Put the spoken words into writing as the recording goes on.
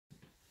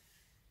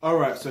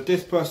Alright, so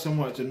this person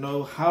wanted to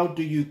know, how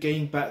do you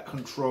gain back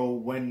control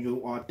when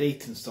you are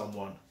dating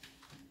someone?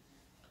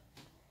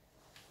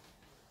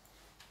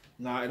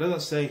 Now, it doesn't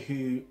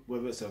say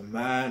whether it's a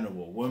man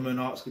or a woman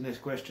asking this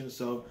question,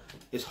 so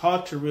it's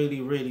hard to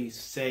really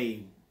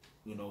say,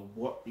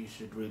 what you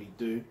should really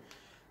do.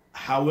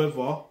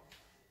 However,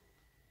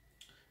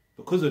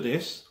 because of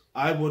this,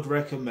 I would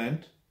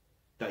recommend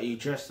that you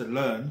just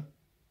learn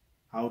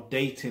how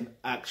dating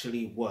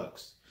actually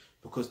works.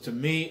 Because to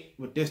me,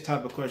 with this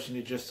type of question,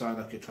 it just sounds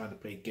like you're trying to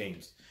play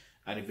games.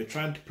 And if you're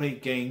trying to play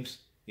games,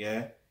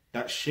 yeah,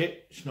 that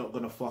shit is not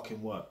going to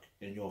fucking work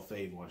in your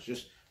favor. It's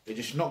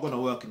just not going to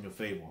work in your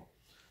favor.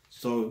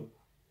 So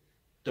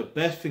the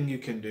best thing you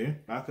can do,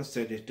 like I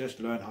said, is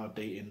just learn how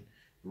dating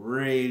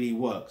really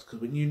works.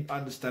 Because when you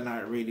understand how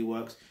it really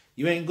works,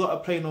 you ain't got to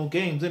play no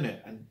games,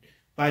 innit? And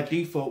by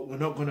default, you're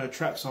not going to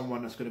attract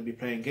someone that's going to be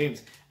playing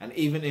games. And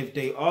even if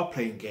they are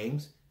playing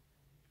games,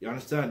 you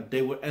understand,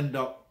 they will end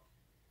up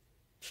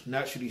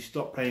naturally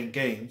stop playing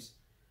games.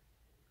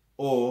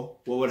 Or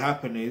what would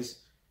happen is,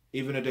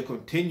 even if they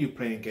continue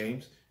playing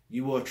games,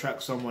 you will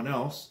attract someone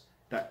else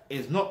that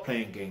is not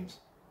playing games.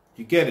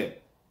 You get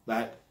it?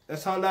 Like,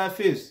 that's how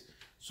life is.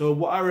 So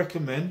what I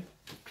recommend,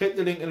 click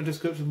the link in the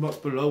description box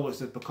below where it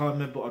says become a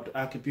member of the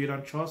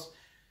Thealkebulantrust.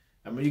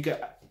 And when you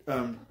get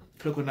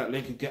click on that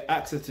link, you get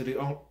access to the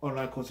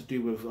online course to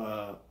do with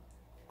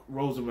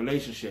roles and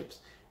relationships.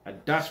 And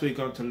that's where you're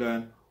going to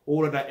learn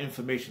all of that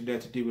information there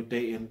to do with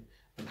dating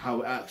and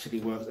how it actually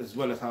works, as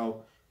well as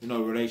how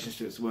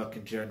relationships work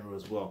in general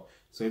as well.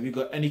 So if you've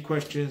got any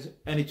questions,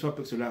 any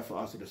topics you'd like for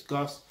us to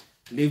discuss,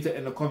 leave that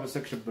in the comment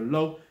section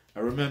below.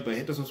 And remember,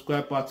 hit the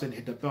subscribe button,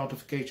 hit the bell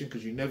notification,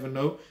 because you never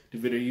know, the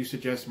video you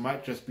suggest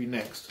might just be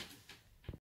next.